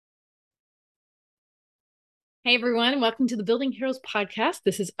Hey everyone, welcome to the Building Heroes podcast.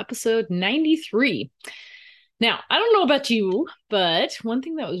 This is episode 93. Now, I don't know about you, but one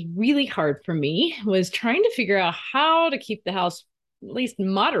thing that was really hard for me was trying to figure out how to keep the house at least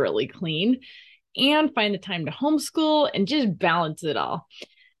moderately clean and find the time to homeschool and just balance it all.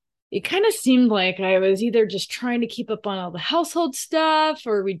 It kind of seemed like I was either just trying to keep up on all the household stuff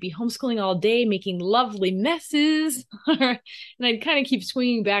or we'd be homeschooling all day making lovely messes. And I'd kind of keep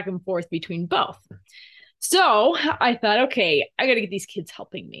swinging back and forth between both. So I thought, okay, I got to get these kids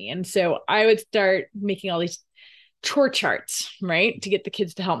helping me. And so I would start making all these chore charts, right, to get the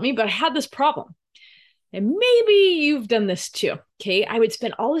kids to help me. But I had this problem. And maybe you've done this too. Okay. I would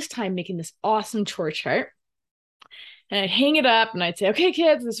spend all this time making this awesome chore chart and I'd hang it up and I'd say, okay,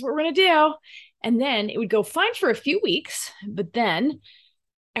 kids, this is what we're going to do. And then it would go fine for a few weeks. But then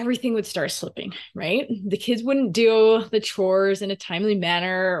everything would start slipping, right? The kids wouldn't do the chores in a timely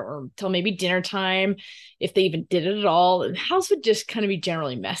manner or until maybe dinner time, if they even did it at all. And the house would just kind of be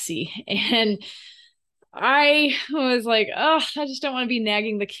generally messy. And I was like, oh, I just don't want to be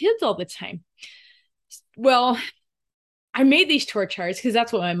nagging the kids all the time. Well, I made these chore charts because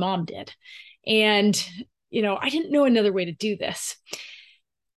that's what my mom did. And, I didn't know another way to do this.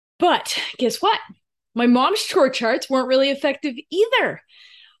 But guess what? My mom's chore charts weren't really effective either.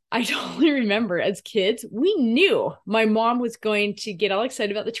 I totally remember as kids, we knew my mom was going to get all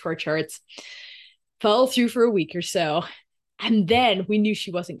excited about the chore charts, follow through for a week or so, and then we knew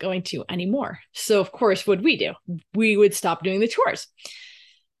she wasn't going to anymore. So, of course, what we do? We would stop doing the chores.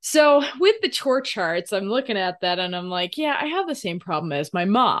 So, with the chore charts, I'm looking at that and I'm like, yeah, I have the same problem as my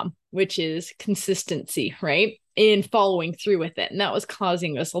mom, which is consistency, right? In following through with it. And that was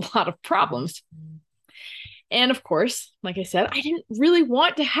causing us a lot of problems. And of course, like I said, I didn't really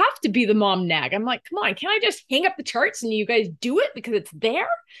want to have to be the mom nag. I'm like, come on, can I just hang up the charts and you guys do it because it's there?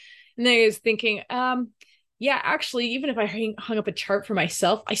 And then I was thinking, yeah, actually, even if I hung up a chart for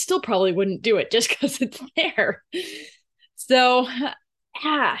myself, I still probably wouldn't do it just because it's there. So,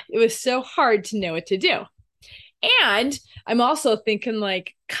 yeah, it was so hard to know what to do. And I'm also thinking,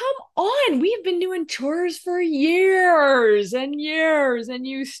 like, come on, we've been doing chores for years and years, and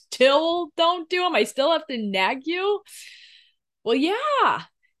you still don't do them. I still have to nag you. Well, yeah,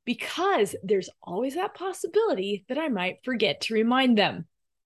 because there's always that possibility that I might forget to remind them,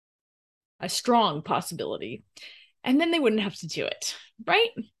 a strong possibility. And then they wouldn't have to do it, right?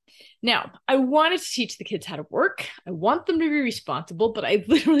 Now, I wanted to teach the kids how to work. I want them to be responsible, but I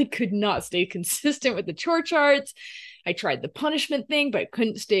literally could not stay consistent with the chore charts. I tried the punishment thing, but I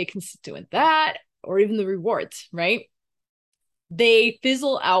couldn't stay consistent with that or even the rewards, right? They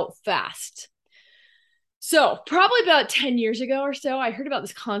fizzle out fast. So, probably about 10 years ago or so, I heard about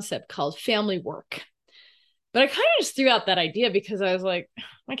this concept called family work. But I kind of just threw out that idea because I was like,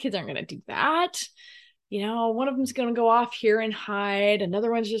 my kids aren't going to do that. One of them's going to go off here and hide.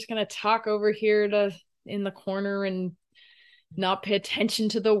 Another one's just going to talk over here in the corner and not pay attention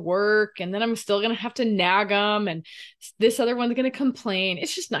to the work. And then I'm still going to have to nag them. And this other one's going to complain.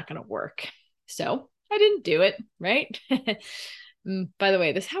 It's just not going to work. So I didn't do it. Right. By the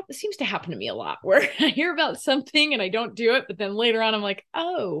way, this seems to happen to me a lot where I hear about something and I don't do it. But then later on, I'm like,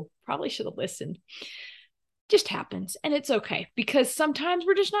 oh, probably should have listened. Just happens. And it's okay because sometimes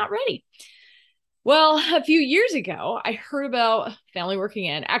we're just not ready. Well, a few years ago, I heard about family working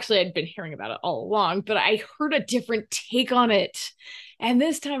in. Actually, I'd been hearing about it all along, but I heard a different take on it. And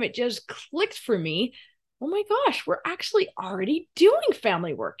this time it just clicked for me. Oh my gosh, we're actually already doing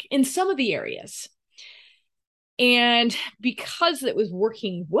family work in some of the areas. And because it was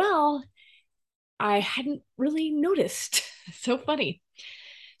working well, I hadn't really noticed. So funny.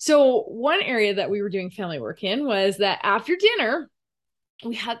 So, one area that we were doing family work in was that after dinner,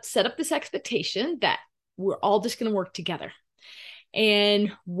 we had set up this expectation that we're all just going to work together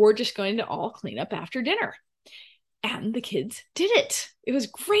and we're just going to all clean up after dinner. And the kids did it. It was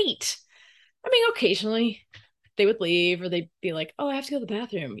great. I mean, occasionally they would leave or they'd be like, oh, I have to go to the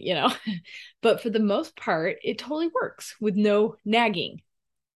bathroom, But for the most part, it totally works with no nagging,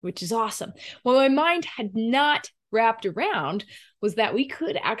 which is awesome. What my mind had not wrapped around was that we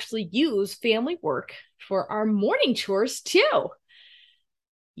could actually use family work for our morning chores too.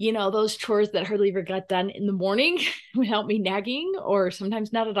 Those chores that hardly ever got done in the morning without me nagging or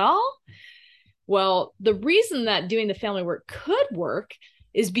sometimes not at all. Well, the reason that doing the family work could work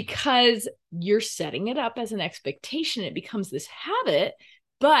is because you're setting it up as an expectation. It becomes this habit.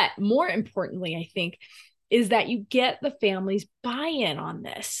 But more importantly, I think, is that you get the family's buy-in on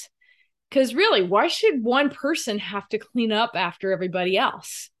this. Because really, why should one person have to clean up after everybody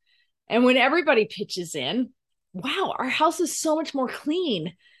else? And when everybody pitches in, wow, our house is so much more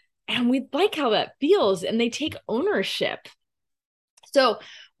clean And we like how that feels, and they take ownership. So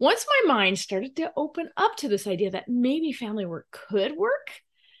once my mind started to open up to this idea that maybe family work could work,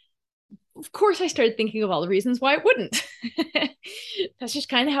 of course, I started thinking of all the reasons why it wouldn't. That's just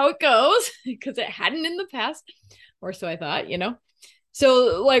kind of how it goes because it hadn't in the past, or so I thought,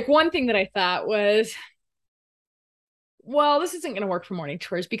 So, like, one thing that I thought was, well, this isn't going to work for morning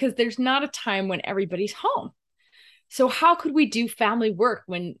chores because there's not a time when everybody's home. So, how could we do family work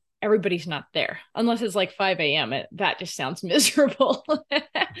when everybody's not there? Unless it's like 5 a.m. That just sounds miserable.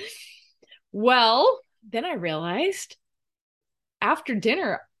 Well, then I realized after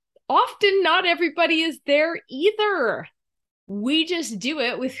dinner, often not everybody is there either. We just do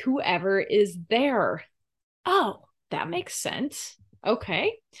it with whoever is there. Oh, that makes sense.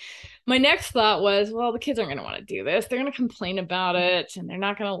 Okay. My next thought was, well, the kids aren't going to want to do this. They're going to complain about it and they're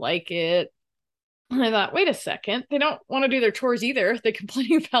not going to like it. And I thought, wait a second, they don't want to do their chores either. They're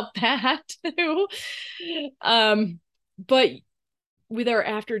complaining about that too. But with our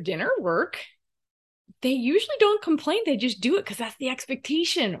after dinner work, they usually don't complain. They just do it because that's the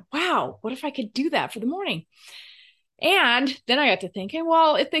expectation. Wow, what if I could do that for the morning? And then I got to thinking,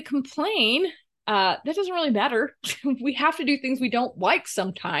 well, if they complain, that doesn't really matter. We have to do things we don't like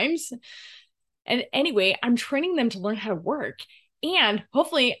sometimes. And anyway, I'm training them to learn how to work. And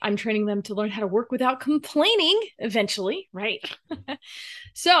hopefully I'm training them to learn how to work without complaining eventually, right?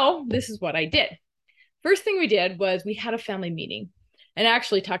 So this is what I did. First thing we did was we had a family meeting. And I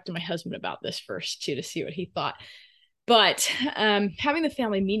actually talked to my husband about this first too, to see what he thought. But having the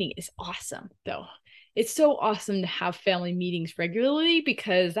family meeting is awesome, though. It's so awesome to have family meetings regularly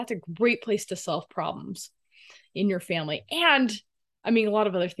because that's a great place to solve problems in your family. And I mean, a lot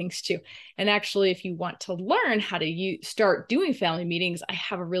of other things too. And actually, if you want to learn how to start doing family meetings, I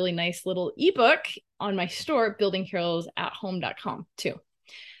have a really nice little ebook on my store, buildingheroesathome.com too,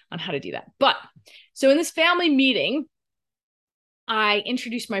 on how to do that. But so in this family meeting, I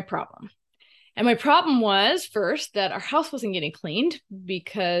introduced my problem. And my problem was first that our house wasn't getting cleaned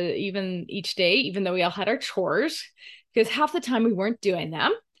because each day, even though we all had our chores, because half the time we weren't doing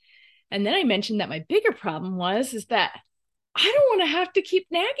them. And then I mentioned that my bigger problem is that I don't want to have to keep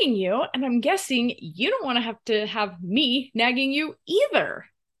nagging you. And I'm guessing you don't want to have me nagging you either,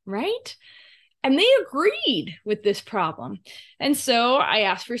 right? And they agreed with this problem. And so I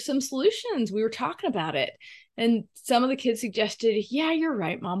asked for some solutions. We were talking about it. And some of the kids suggested, yeah, you're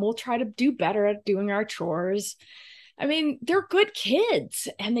right, Mom. We'll try to do better at doing our chores. I mean, they're good kids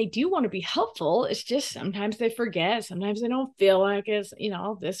and they do want to be helpful. It's just sometimes they forget. Sometimes they don't feel like it's,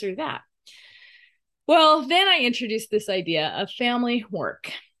 this or that. Well, then I introduced this idea of family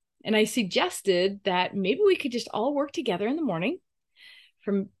work. And I suggested that maybe we could just all work together in the morning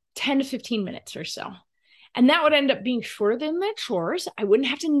from 10 to 15 minutes or so. And that would end up being shorter than the chores. I wouldn't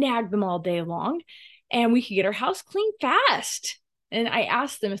have to nag them all day long. And we could get our house clean fast. And I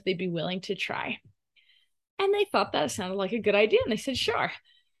asked them if they'd be willing to try. And they thought that sounded like a good idea. And they said, sure.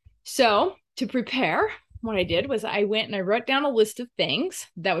 So to prepare, what I did was I went and I wrote down a list of things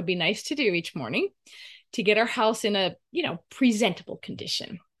that would be nice to do each morning to get our house in a, presentable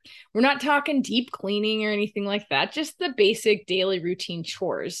condition. We're not talking deep cleaning or anything like that, just the basic daily routine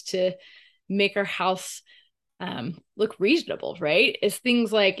chores to make our house look reasonable, right? It's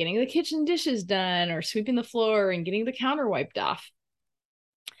things like getting the kitchen dishes done or sweeping the floor and getting the counter wiped off.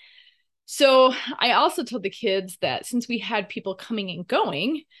 So I also told the kids that since we had people coming and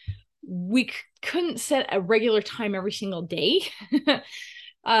going, we couldn't set a regular time every single day.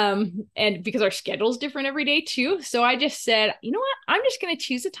 And because our schedule's different every day too. So I just said, you know what? I'm just going to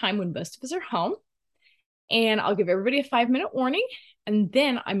choose a time when most of us are home and I'll give everybody a 5-minute warning. And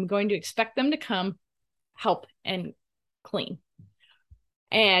then I'm going to expect them to come help and clean.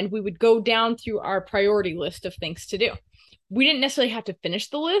 And we would go down through our priority list of things to do. We didn't necessarily have to finish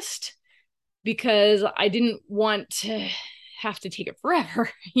the list because I didn't want to have to take it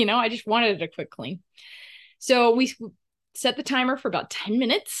forever. I just wanted a quick clean. So we set the timer for about 10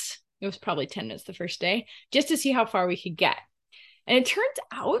 minutes. It was probably 10 minutes the first day, just to see how far we could get. And it turns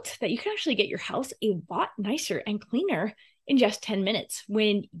out that you can actually get your house a lot nicer and cleaner in just 10 minutes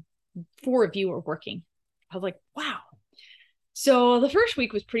when 4 of you are working. I was like, wow. So the first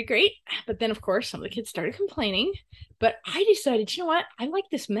week was pretty great. But then, of course, some of the kids started complaining. But I decided, you know what? I like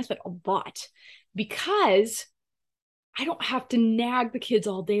this method a lot because I don't have to nag the kids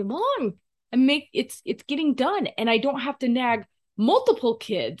all day long and it's getting done. And I don't have to nag multiple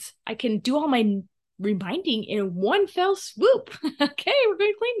kids. I can do all my reminding in one fell swoop. Okay, we're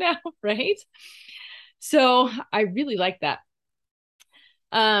going to clean now, right? So I really like that.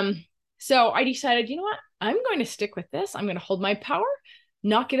 So I decided, you know what? I'm going to stick with this. I'm going to hold my power.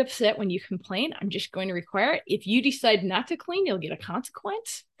 not get upset when you complain. I'm just going to require it. If you decide not to clean, you'll get a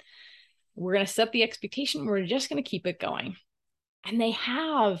consequence. We're going to set the expectation. We're just going to keep it going. And they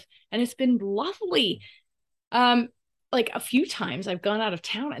have, and it's been lovely. Like a few times I've gone out of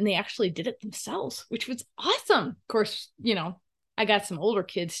town and they actually did it themselves, which was awesome. Of course, I got some older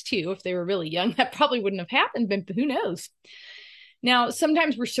kids too. If they were really young, that probably wouldn't have happened, but who knows? Now,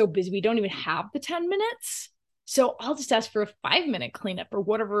 sometimes we're so busy, we don't even have the 10 minutes. So I'll just ask for a 5-minute cleanup or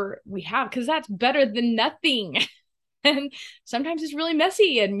whatever we have, because that's better than nothing. And sometimes it's really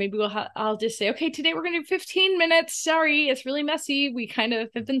messy, and maybe I'll just say, okay, today we're going to do 15 minutes. Sorry, it's really messy. We kind of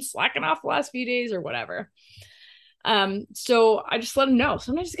have been slacking off the last few days or whatever. So I just let them know.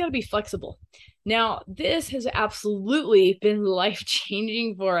 Sometimes it's got to be flexible. Now, this has absolutely been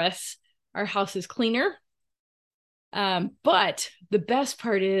life-changing for us. Our house is cleaner. But the best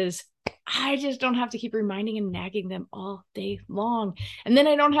part is I just don't have to keep reminding and nagging them all day long. And then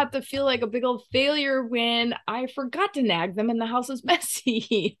I don't have to feel like a big old failure when I forgot to nag them and the house is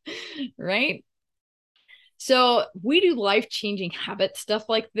messy, right? So we do life-changing habit stuff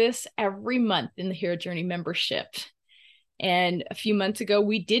like this every month in the Hero Journey membership. And a few months ago,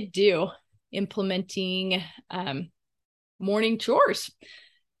 we did do implementing morning chores.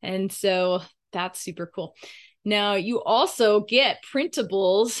 And so that's super cool. Now, you also get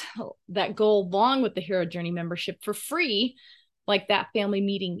printables that go along with the Hero Journey membership for free, like that family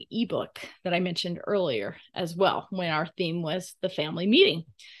meeting ebook that I mentioned earlier as well, when our theme was the family meeting.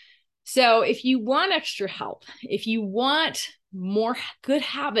 So if you want extra help, if you want more good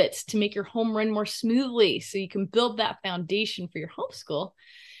habits to make your home run more smoothly so you can build that foundation for your homeschool,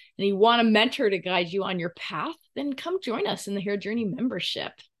 and you want a mentor to guide you on your path, then come join us in the Hero Journey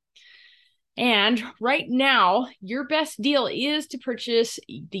membership. And right now, your best deal is to purchase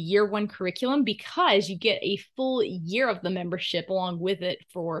the year 1 curriculum, because you get a full year of the membership along with it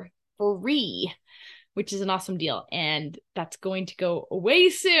for free, which is an awesome deal. And that's going to go away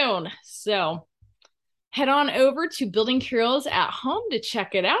soon. So head on over to Building Heroes at Home to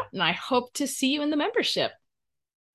check it out. And I hope to see you in the membership.